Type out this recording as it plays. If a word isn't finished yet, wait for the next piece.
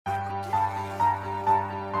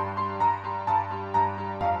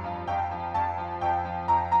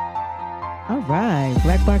All right,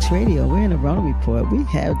 Black Box Radio. We're in the Rona Report. We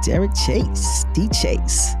have Derek Chase, D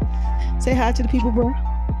Chase. Say hi to the people, bro.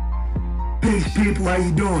 Peace, people. How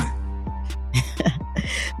you doing?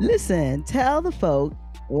 Listen, tell the folk.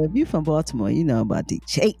 Well, if you're from Baltimore, you know about D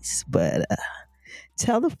Chase, but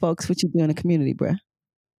tell the folks what you do in the community, bro.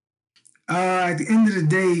 At the end of the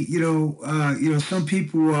day, some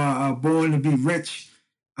people are born to be rich.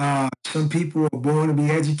 Some people are born to be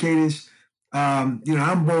educators.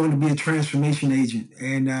 I'm born to be a transformation agent,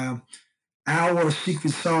 and our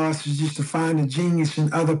secret sauce is just to find the genius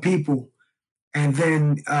in other people, and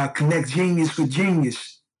then connect genius with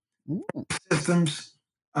genius systems,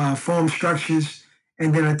 form structures,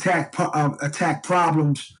 and then attack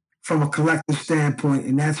problems from a collective standpoint,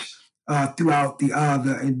 and that's throughout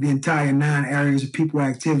the entire 9 areas of people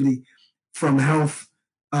activity, from health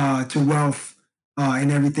to wealth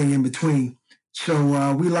and everything in between.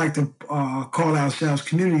 So we like to call ourselves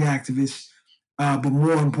community activists, but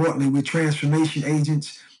more importantly, we're transformation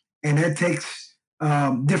agents, and that takes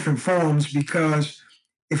different forms, because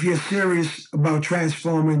if you're serious about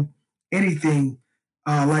transforming anything,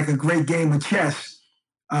 like a great game of chess,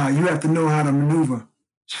 you have to know how to maneuver.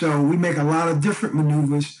 So we make a lot of different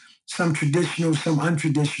maneuvers, some traditional, some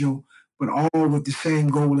untraditional, but all with the same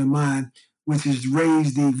goal in mind, which is to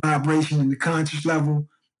raise the vibration and the conscious level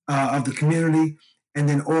of the community, and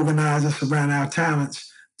then organize us around our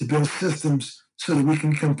talents to build systems so that we can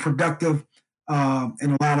become productive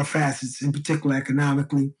in a lot of facets, in particular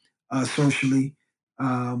economically, socially,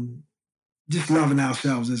 just loving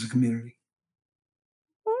ourselves as a community.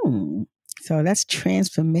 So that's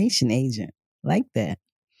transformation agent. Like that.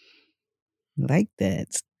 Like that.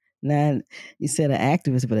 Now, you said an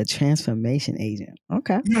activist, but a transformation agent.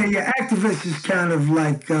 Okay. Yeah. Activist is kind of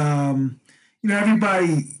like,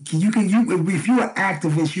 everybody. If you're an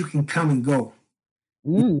activist, you can come and go.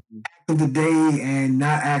 Active today and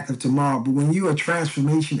not active tomorrow. But when you're a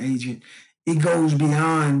transformation agent, it goes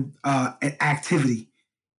beyond an activity.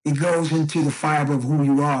 It goes into the fiber of who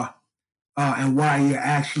you are and why you're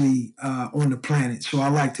actually on the planet. So I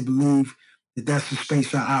like to believe that that's the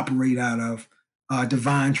space I operate out of,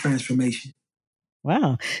 divine transformation.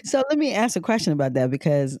 Wow. So let me ask a question about that,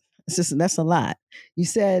 because that's a lot. You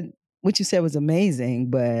said what you said was amazing,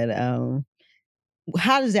 but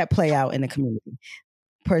how does that play out in the community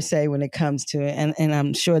per se when it comes to it? And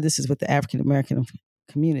I'm sure this is with the African American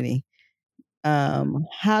community.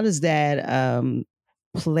 How does that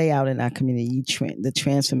play out in our community? The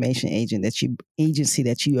transformation agency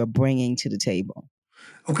that you are bringing to the table.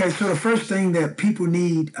 Okay, so the first thing that people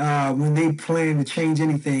need when they plan to change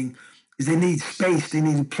anything is they need space. They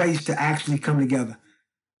need a place to actually come together.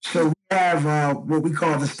 So we have what we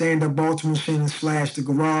call the Stand Up Baltimore Center / the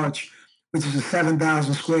Garage, which is a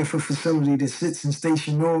 7,000 square foot facility that sits in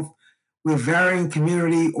Station North, where varying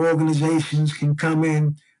community organizations can come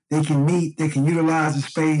in. They can meet. They can utilize the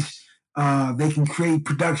space. They can create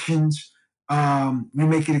productions. We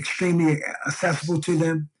make it extremely accessible to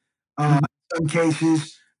them. In some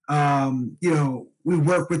cases, we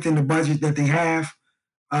work within the budget that they have.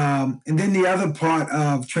 And then the other part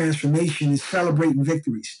of transformation is celebrating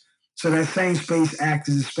victories. So that same space acts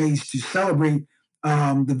as a space to celebrate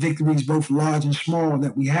the victories, both large and small,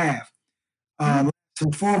 that we have. First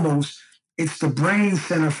and foremost, it's the brain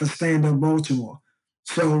center for Stand Up Baltimore.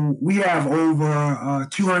 So we have over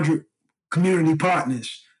 200 community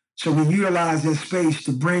partners. So we utilize that space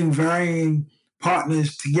to bring varying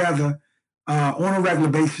partners together on a regular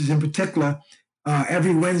basis. In particular,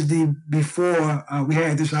 every Wednesday before we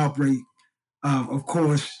had this outbreak, of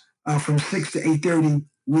course, from 6 to 8:30,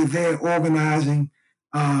 we're there organizing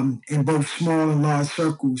in both small and large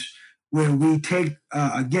circles, where we take,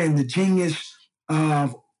 again, the genius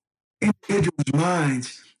of individuals'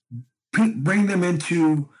 minds, bring them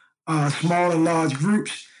into small and large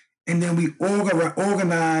groups, and then we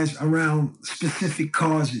organize around specific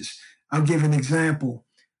causes. I'll give an example.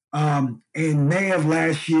 In May of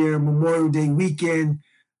last year, Memorial Day weekend,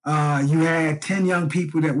 you had 10 young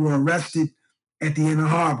people that were arrested at the Inner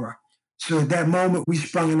Harbor. So at that moment, we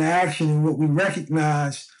sprung into action, and what we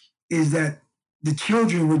recognized is that the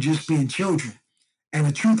children were just being children. And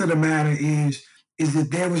the truth of the matter is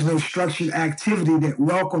that there was no structured activity that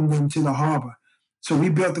welcomed them to the harbor. So we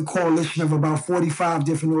built a coalition of about 45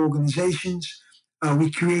 different organizations.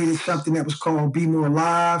 We created something that was called Be More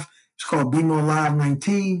Live. It's called Be More Live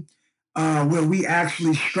 19, where we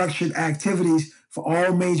actually structured activities for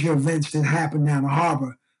all major events that happened down the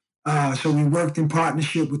harbor. So we worked in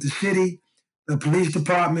partnership with the city, the police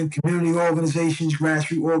department, community organizations,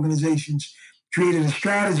 grassroots organizations, created a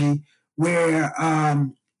strategy where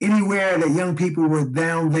anywhere that young people were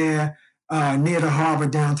down there near the harbor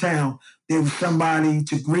downtown. There was somebody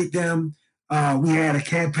to greet them. We had a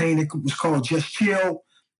campaign that was called Just Chill.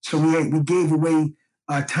 So we gave away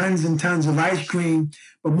tons and tons of ice cream.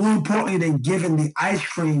 But more importantly than giving the ice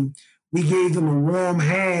cream, we gave them a warm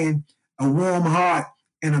hand, a warm heart,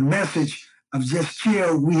 and a message of just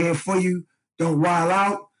chill. We here for you. Don't wild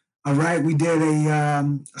out. All right. We did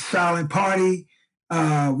a silent party.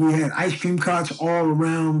 We had ice cream carts all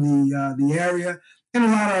around the area and a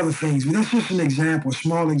lot of other things. But that's just an example, a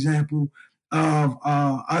small example of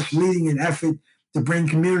us leading an effort to bring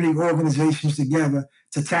community organizations together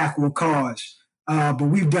to tackle a cause. But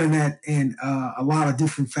we've done that in a lot of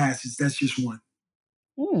different facets. That's just one.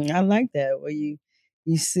 I like that. Where you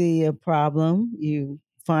see a problem, you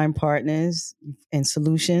find partners and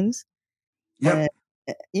solutions. Yep.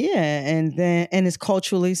 Yeah, and it's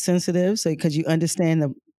culturally sensitive, so because you understand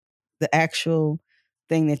the actual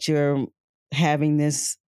thing that you're having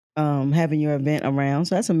this having your event around.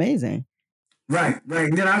 So that's amazing. Right, right.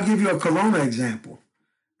 And then I'll give you a Corona example.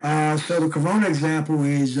 So the Corona example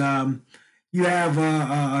is you have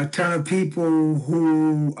a ton of people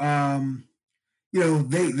who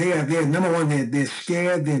they're number one, they're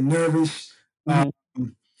scared, they're nervous,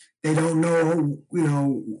 they don't know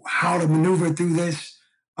how to maneuver through this,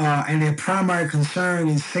 and their primary concern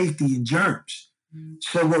is safety and germs.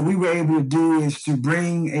 So what we were able to do is to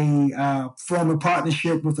bring form a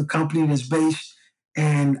partnership with a company that's based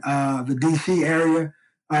in the DC area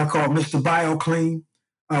called Mr. BioClean.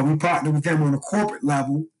 We partnered with them on a corporate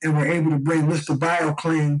level, and we're able to bring Mr.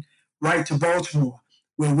 BioClean right to Baltimore,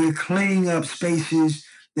 where we're cleaning up spaces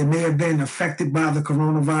that may have been affected by the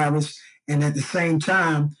coronavirus, and at the same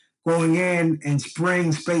time going in and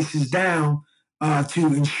spraying spaces down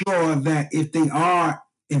to ensure that if they are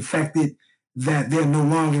infected, that they're no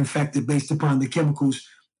longer infected based upon the chemicals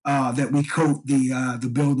that we coat the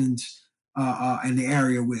buildings and the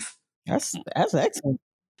area with. That's excellent.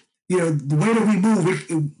 The way that we move,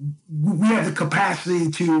 we have the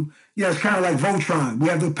capacity to, it's kind of like Voltron. We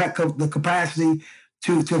have the capacity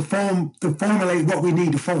to formulate what we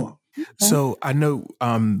need to form. So I know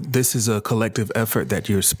this is a collective effort that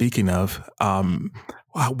you're speaking of.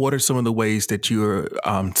 What are some of the ways that you're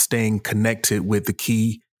staying connected with the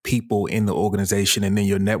key people in the organization and in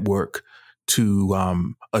your network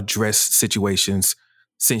to address situations?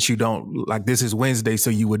 Since you don't, like, this is Wednesday, so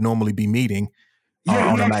you would normally be meeting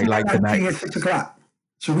on a night like tonight. At 6:00.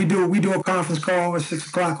 So we do a conference call at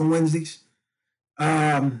 6:00 on Wednesdays.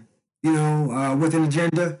 With an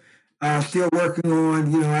agenda. Still working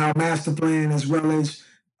on our master plan as well as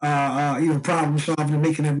problem solving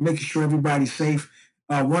and making sure everybody's safe.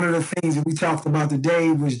 One of the things that we talked about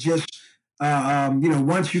today was just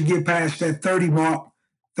once you get past that 30 mark,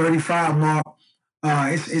 35 mark,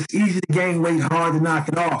 it's easy to gain weight, hard to knock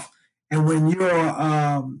it off. And when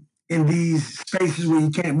you're in these spaces where you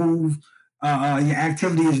can't move, your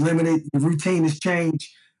activity is limited, your routine has changed.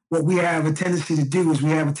 What we have a tendency to do is we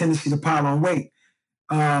have a tendency to pile on weight.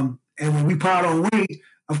 And when we pile on weight,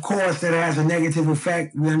 of course, that has a negative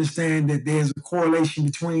effect. We understand that there's a correlation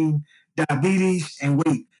between diabetes and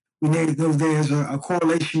weight. We know there's a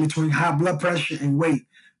correlation between high blood pressure and weight.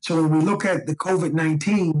 So when we look at the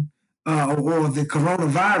COVID-19 or the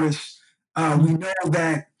coronavirus, we know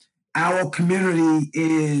that our community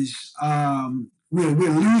is we're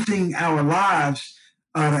losing our lives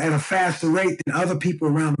at a faster rate than other people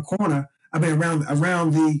around the corner. I mean,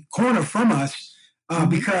 around the corner from us,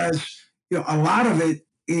 because a lot of it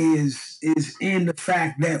is in the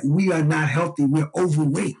fact that we are not healthy. We're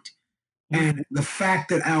overweight, and the fact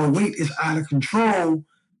that our weight is out of control,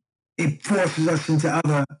 it forces us into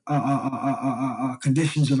other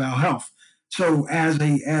conditions of our health. So as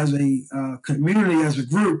a community, as a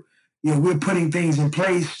group, we're putting things in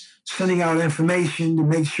place, sending out information to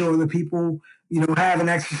make sure that people, have an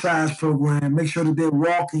exercise program, make sure that they're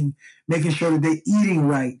walking, making sure that they're eating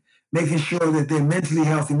right, making sure that they're mentally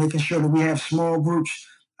healthy, making sure that we have small groups.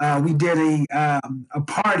 We did a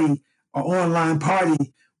party, an online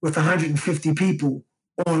party with 150 people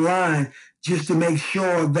online, just to make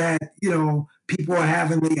sure that people are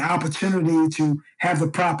having the opportunity to have the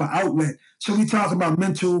proper outlet. So we talk about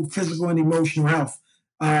mental, physical, and emotional health.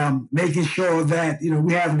 Making sure that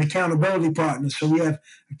we have an accountability partner. So we have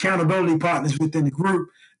accountability partners within the group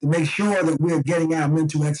to make sure that we're getting our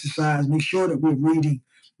mental exercise, make sure that we're reading,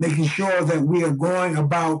 making sure that we are going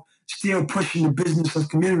about still pushing the business of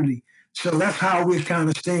community. So that's how we're kind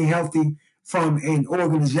of staying healthy from an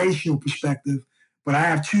organizational perspective. But I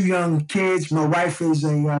have 2 young kids. My wife is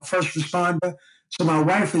a first responder. So my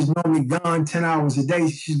wife is normally gone 10 hours a day.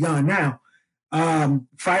 She's gone now.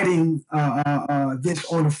 fighting this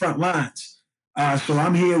on the front lines. So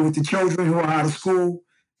I'm here with the children who are out of school,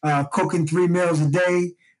 cooking 3 meals a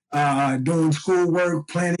day, doing schoolwork,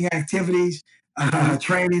 planning activities,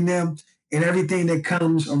 training them, and everything that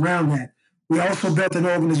comes around that. We also built an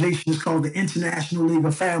organization that's called the International League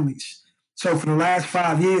of Families. So for the last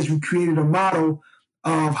 5 years, we created a model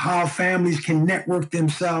of how families can network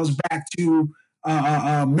themselves back to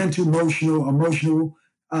mental, emotional,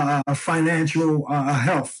 financial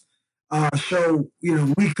health. So,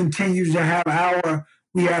 we continue to have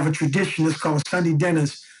we have a tradition that's called Sunday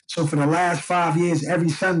dinners. So for the last 5 years, every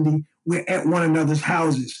Sunday, we're at one another's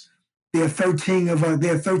houses. There are 13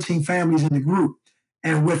 families in the group.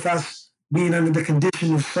 And with us being under the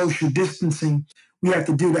condition of social distancing, we have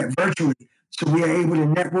to do that virtually. So we are able to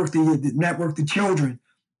network the children.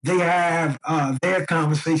 They have their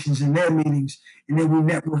conversations in their meetings, and then we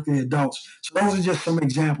network the adults. So those are just some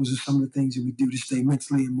examples of some of the things that we do to stay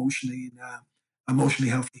mentally, emotionally, and emotionally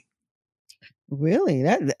healthy. Really,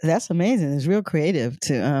 that's amazing. It's real creative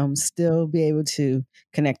to still be able to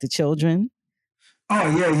connect the children. Oh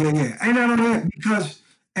yeah. And not only that,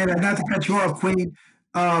 and not to cut you off, Queen.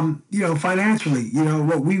 Financially,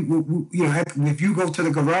 if you go to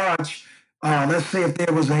the garage, let's say if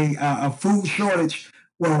there was a food shortage,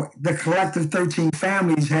 well, the collective 13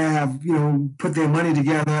 families have put their money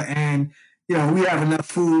together, and we have enough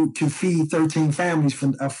food to feed 13 families for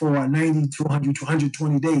 90 to 100 to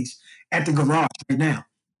 120 days at the garage right now.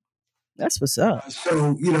 That's what's up.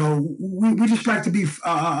 So we just like to be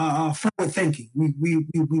forward thinking.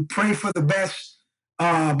 We pray for the best,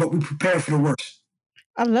 but we prepare for the worst.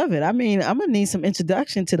 I love it. I mean, I'm gonna need some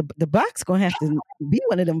introduction to the box. Gonna have to be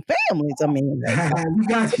one of them families. I mean, we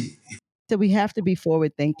got you. So we have to be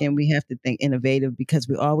forward thinking. We have to think innovative because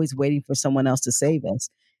we're always waiting for someone else to save us.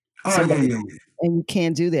 Oh yeah. And you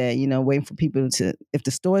can't do that. Waiting for people to. If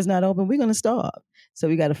the store's not open, we're gonna starve. So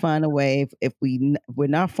we got to find a way. If we're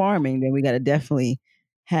not farming, then we got to definitely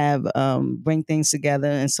have bring things together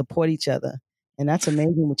and support each other. And that's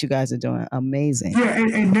amazing what you guys are doing. Amazing. Yeah,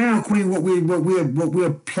 and now, Queen, what we're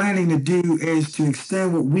planning to do is to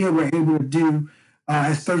extend what we were able to do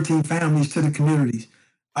as 13 families to the communities.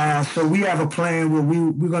 So we have a plan where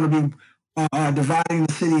we're going to be dividing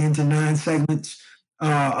the city into 9 segments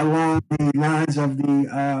along the lines of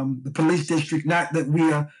the police district. Not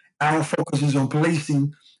that our focus is on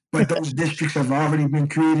policing, but those districts have already been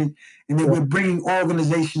created, and then we're bringing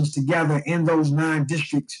organizations together in those 9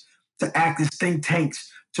 districts to act as think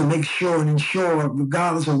tanks to make sure and ensure,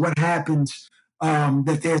 regardless of what happens,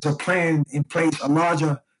 that there's a plan in place, a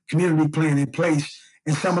larger community plan in place.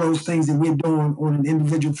 And some of those things that we're doing on an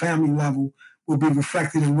individual family level will be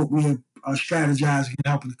reflected in what we are strategizing and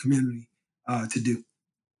helping the community to do.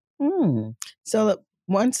 So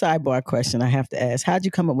one sidebar question I have to ask: how'd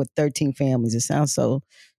you come up with 13 families? It sounds so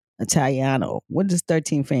Italiano. What is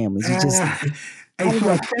 13 families? You just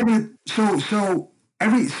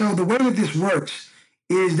so the way that this works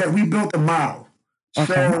is that we built a model.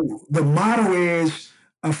 Okay. So the model is,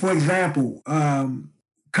 for example,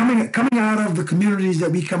 coming out of the communities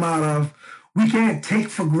that we come out of, we can't take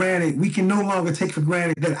for granted. We can no longer take for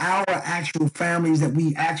granted that our actual families that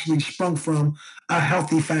we actually sprung from are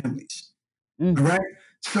healthy families. All right.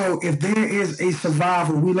 So if there is a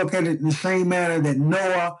survivor, we look at it in the same manner that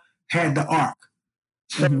Noah had the ark.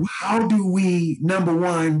 So how do we, number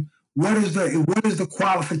one, what is the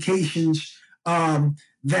qualifications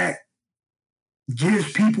that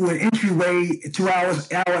gives people an entryway to our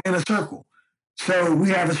inner circle? So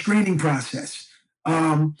we have a screening process.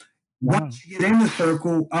 Once you get in the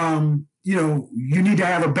circle, you need to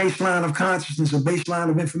have a baseline of consciousness, a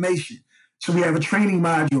baseline of information. So we have a training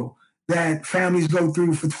module that families go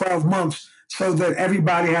through for 12 months so that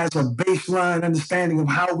everybody has a baseline understanding of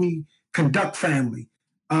how we conduct family.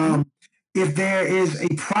 If there is a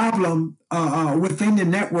problem within the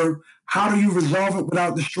network, how do you resolve it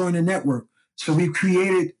without destroying the network? So we've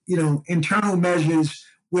created, internal measures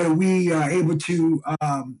where we are able to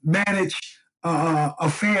manage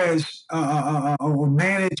affairs or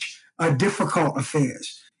manage difficult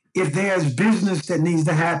affairs. If there's business that needs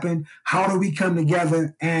to happen, how do we come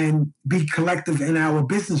together and be collective in our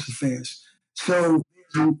business affairs? So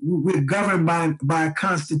we're governed by a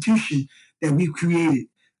constitution that we've created.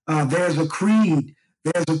 There's a creed,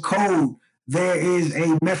 there's a code, there is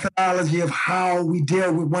a methodology of how we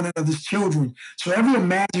deal with one another's children. So every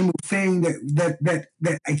imaginable thing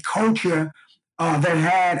that a culture that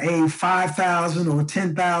had a 5,000 or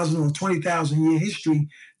 10,000 or 20,000 year history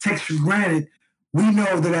takes for granted, we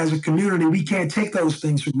know that as a community, we can't take those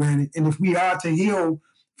things for granted. And if we are to heal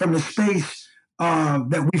from the space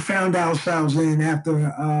that we found ourselves in after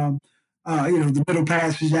the Middle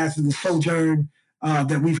Passage, after the sojourn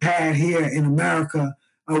that we've had here in America.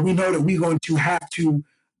 We know that we're going to have to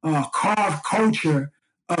carve culture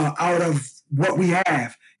out of what we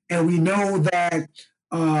have, and we know that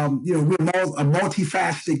we're a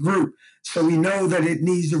multifaceted group, so we know that it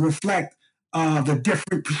needs to reflect the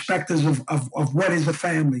different perspectives of what is a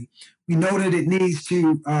family. We know that it needs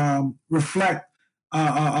to reflect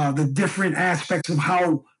the different aspects of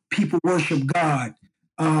how people worship God.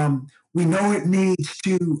 We know it needs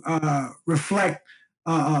to reflect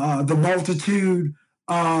the multitude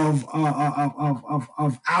of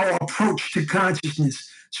our approach to consciousness.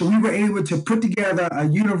 So we were able to put together a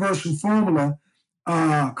universal formula,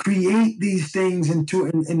 create these things in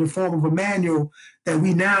the form of a manual that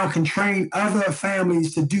we now can train other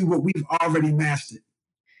families to do what we've already mastered.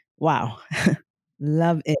 Wow.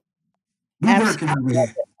 Love it. We're working over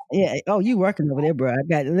here. Yeah. Oh, you working over there, bro. We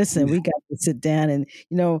got to sit down and,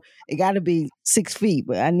 it got to be 6 feet,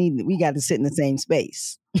 but we got to sit in the same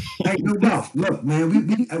space. Hey, no doubt. Look,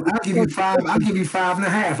 man, I'll give you 5. I'll give you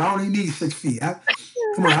 5.5. I only need 6 feet.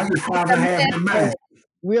 Come on, I'll give 5.5 with mask.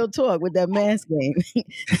 Real talk with that mask game.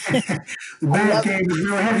 The mask game is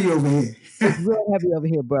real heavy over here. It's real heavy over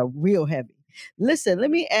here, bro. Real heavy. Listen,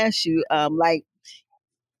 let me ask you,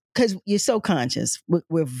 because you're so conscious,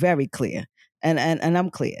 we're very clear, and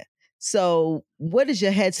I'm clear. So, what is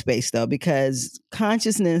your headspace though? Because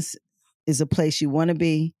consciousness is a place you want to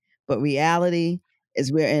be, but reality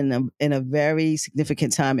is we're in a very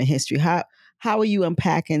significant time in history. How are you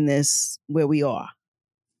unpacking this where we are?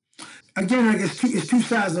 Again, like it's two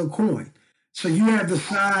sides of a coin. So you have the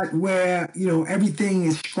side where everything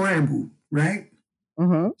is scrambled, right?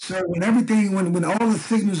 Mm-hmm. So when all the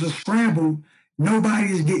signals are scrambled,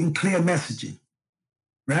 nobody is getting clear messaging,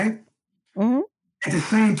 right? Mm-hmm. At the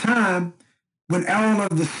same time, when all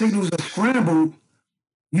of the signals are scrambled,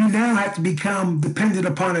 you now have to become dependent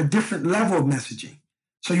upon a different level of messaging.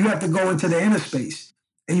 So you have to go into the inner space,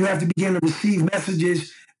 and you have to begin to receive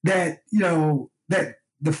messages that that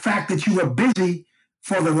the fact that you were busy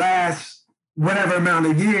for the last whatever amount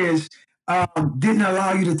of years didn't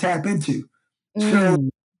allow you to tap into.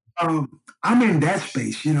 So I'm in that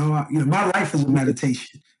space. My life is a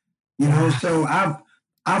meditation. So I've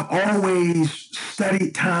always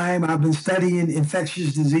studied time. I've been studying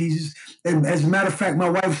infectious diseases. And as a matter of fact, my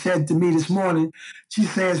wife said to me this morning, she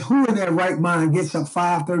says, who in their right mind gets up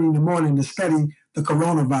 5:30 in the morning to study the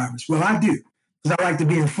coronavirus? Well, I do, because I like to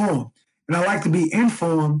be informed. And I like to be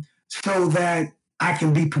informed so that I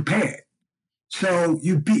can be prepared. So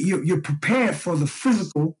you're prepared for the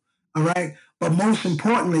physical, all right? But most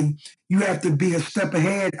importantly, you have to be a step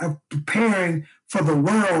ahead of preparing for the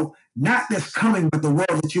world, not that's coming, but the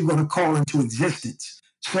world that you're going to call into existence.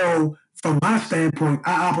 So from my standpoint,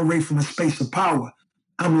 I operate from a space of power.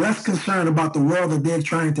 I'm less concerned about the world that they're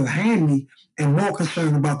trying to hand me and more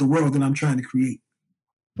concerned about the world that I'm trying to create.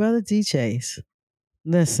 Brother D Chase,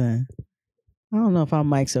 listen, I don't know if our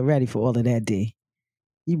mics are ready for all of that, D.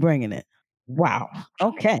 You bringing it. Wow.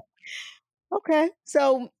 Okay.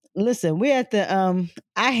 So listen, we're at the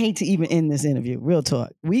I hate to even end this interview. Real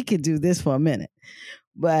talk. We could do this for a minute.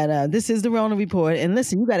 But this is the Rona Report. And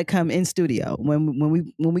listen, you got to come in studio.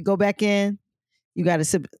 When we go back in, you got to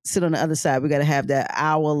sit on the other side. We got to have that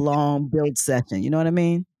hour-long build session. You know what I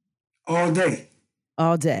mean? All day.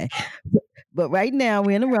 All day. But right now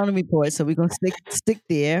we're in the Rona Report, so we're gonna stick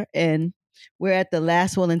there, and we're at the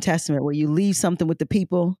last will and testament where you leave something with the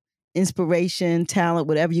people, inspiration, talent,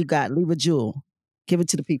 whatever you got. Leave a jewel, give it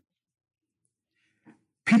to the people.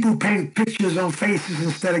 People paint pictures on faces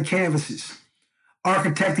instead of canvases.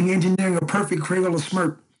 Architecting, engineering a perfect Crayola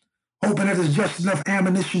smirk, hoping that there's just enough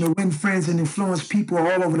ammunition to win friends and influence people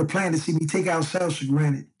all over the planet to see me take ourselves for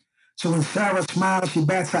granted. So when Sarah smiles, she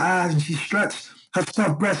bats her eyes and she struts her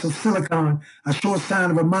stuffed breasts of silicon, a short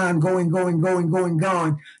sign of a mind going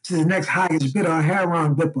to the next highest bidder, a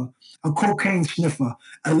heroin dipper, a cocaine sniffer,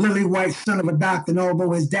 a lily white son of a doctor, and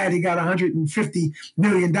although his daddy got $150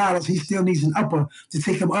 million, he still needs an upper to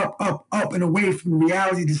take him up, and away from the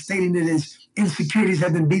reality that's stating that his insecurities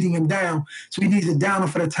have been beating him down. So he needs a downer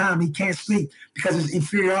for the time he can't sleep because his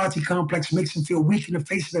inferiority complex makes him feel weak in the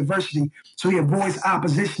face of adversity. So he avoids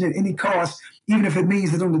opposition at any cost, even if it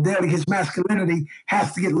means that on the daily his masculinity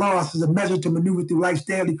has to get lost as a measure to maneuver through life's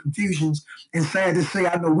daily confusions. And sad to say,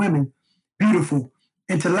 I know women, beautiful,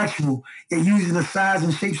 intellectual, yet using the size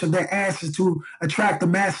and shapes of their asses to attract the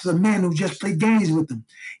masses of men who just play games with them.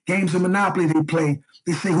 Games of Monopoly they play,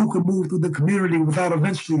 They say who could move through the community without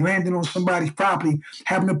eventually landing on somebody's property,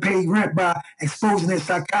 having to pay rent by exposing their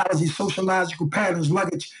psychology, sociological patterns,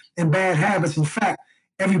 luggage, and bad habits. In fact,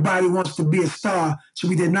 everybody wants to be a star, so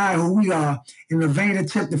we deny who we are. In a vain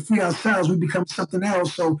attempt to free ourselves, we become something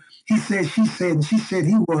else. So he said, she said, and she said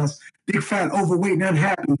he was big, fat, overweight, and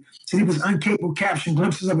unhappy. So he was incapable of capturing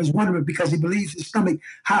glimpses of his wonderment because he believes his stomach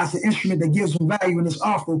hides the instrument that gives him value, and it's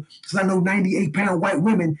awful. Because I know 98-pound white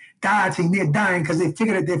women dieting, they're dying because they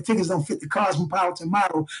figure that their figures don't fit the cosmopolitan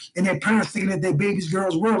model, and their parents thinking that their baby's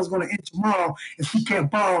girl's world is going to end tomorrow. If she can't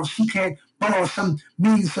borrow some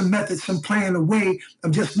means, some method, some plan, a way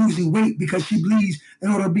of just losing weight because she believes in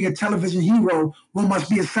order to be a television hero, one must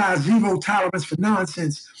be a size 0 tolerance for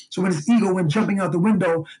nonsense. So when his ego went jumping out the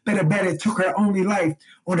window, better bet it took her only life.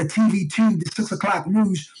 On the TV tube, the 6 o'clock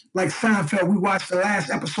news, like Seinfeld, we watched the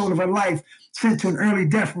last episode of her life, sent to an early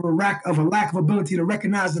death for a lack of ability to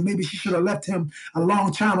recognize that maybe she should have left him a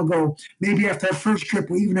long time ago, maybe after her first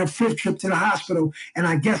trip or even her 5th trip to the hospital. And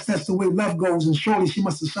I guess that's the way love goes. And surely she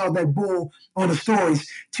must have saw that bull on the stories.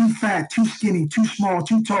 Too fat, too skinny, too small,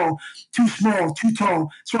 too tall, too small, too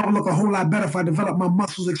tall. So I would look a whole lot better if I developed my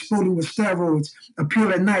muscles exploding with steroids. A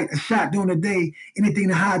pill at night, a shot during the day, anything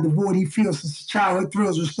to hide the void he feels since his childhood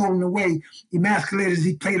thrills were stolen away, emasculated as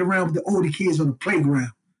he played around with the older kids on the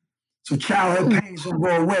playground. So childhood pains don't go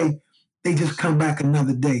away. They just come back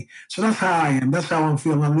another day. So that's how I am. That's how I'm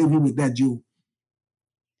feeling. I leave you with that, Jewel.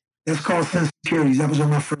 That's called Sensecurities. That was on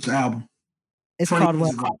my first album. It's called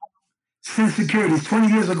what? Sensecurities.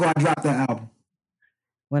 20 years ago, I dropped that album.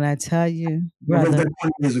 When I tell you, brother, I wrote that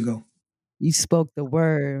 20 years ago. You spoke the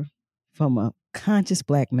word from a conscious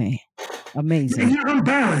Black man. Amazing. You're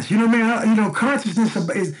unbalanced. You know, man. Consciousness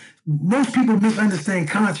is, most people misunderstand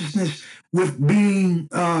consciousness with being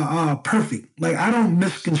perfect. Like, I don't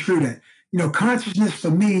misconstrue that. Consciousness for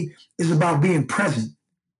me is about being present.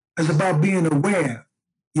 It's about being aware,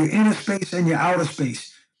 your inner space and your outer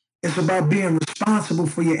space. It's about being responsible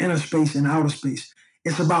for your inner space and outer space.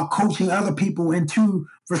 It's about coaching other people into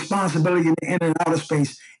responsibility in the inner and outer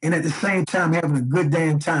space, and at the same time having a good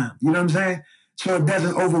damn time. You know what I'm saying? So it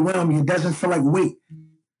doesn't overwhelm you. It doesn't feel like weight.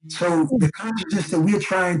 So the consciousness that we're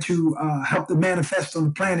trying to help to manifest on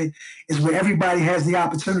the planet is where everybody has the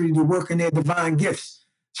opportunity to work in their divine gifts.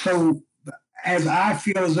 So as I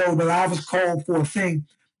feel as though that I was called for a thing,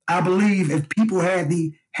 I believe if people had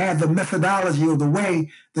the methodology or the way,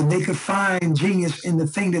 that they could find genius in the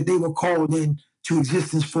thing that they were called into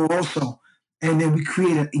existence for also. And then we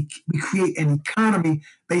create an economy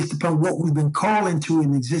based upon what we've been called into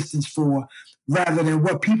in existence for, rather than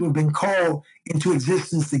what people have been called into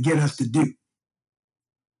existence to get us to do.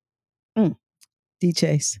 D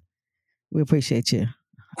Chase, we appreciate you.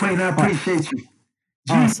 Queen, I appreciate you.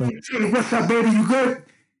 Awesome. Hey, what's up, baby? You good?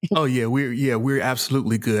 Oh yeah, we're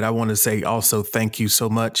absolutely good. I want to say also thank you so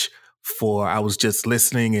much I was just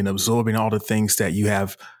listening and absorbing all the things that you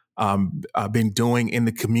have been doing in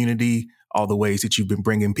the community, all the ways that you've been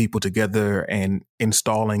bringing people together and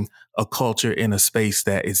installing a culture in a space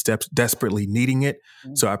that is desperately needing it.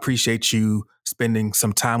 So I appreciate you spending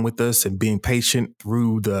some time with us and being patient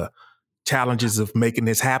through the challenges of making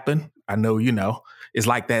this happen. I know, it's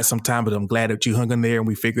like that sometimes, but I'm glad that you hung in there and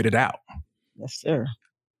we figured it out. Yes, sir.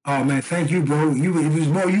 Oh man, thank you, bro. It was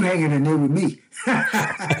more you hanging in there with me.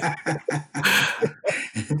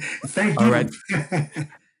 Thank you. All right.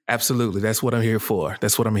 Absolutely. That's what I'm here for.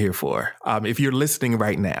 If you're listening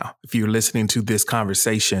right now, if you're listening to this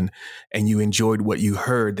conversation and you enjoyed what you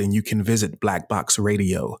heard, then you can visit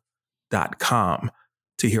blackboxradio.com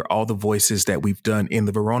to hear all the voices that we've done in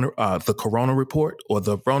the Corona Report or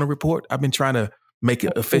the Rona Report. I've been trying to make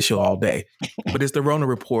it official all day, but it's the Rona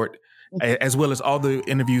Report, as well as all the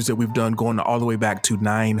interviews that we've done going all the way back to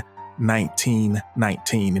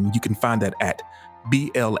 9/19/19. And you can find that at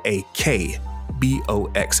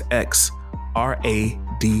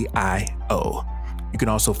BLAKBOXXRADIO. You can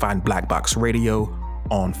also find Black Box Radio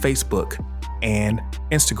on Facebook and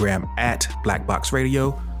Instagram at Black Box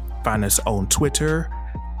Radio. Find us on Twitter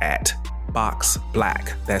at Box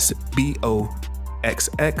Black. That's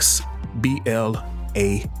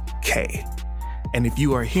BOXXBLAK. And if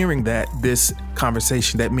you are hearing this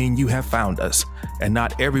conversation, that means you have found us, and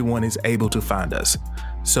not everyone is able to find us.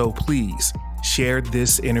 So please share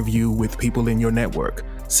this interview with people in your network.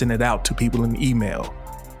 Send it out to people in email.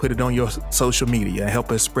 Put it on your social media and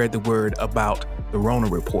help us spread the word about the Rona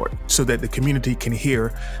Report so that the community can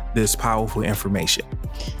hear this powerful information.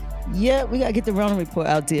 Yeah, we got to get the Rona Report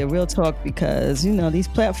out there, real talk, because, these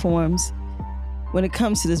platforms, when it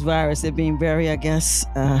comes to this virus, they're being very,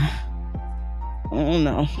 don't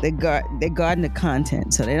know. They're guarding the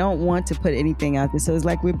content, so they don't want to put anything out there. So it's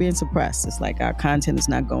like we're being suppressed. It's like our content is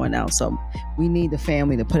not going out. So we need the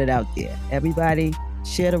family to put it out there. Everybody,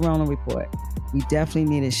 share the Roland Report. We definitely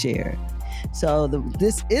need to share it. So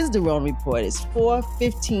this is the Roland Report. It's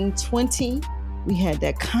 4/15/20. We had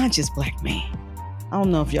that conscious black man. I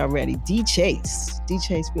don't know if y'all ready. D Chase,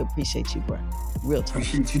 we appreciate you, bro. Real talk.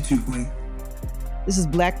 Appreciate you too, Queen. This is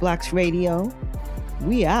Black Blocks Radio.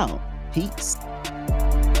 We out. Peace.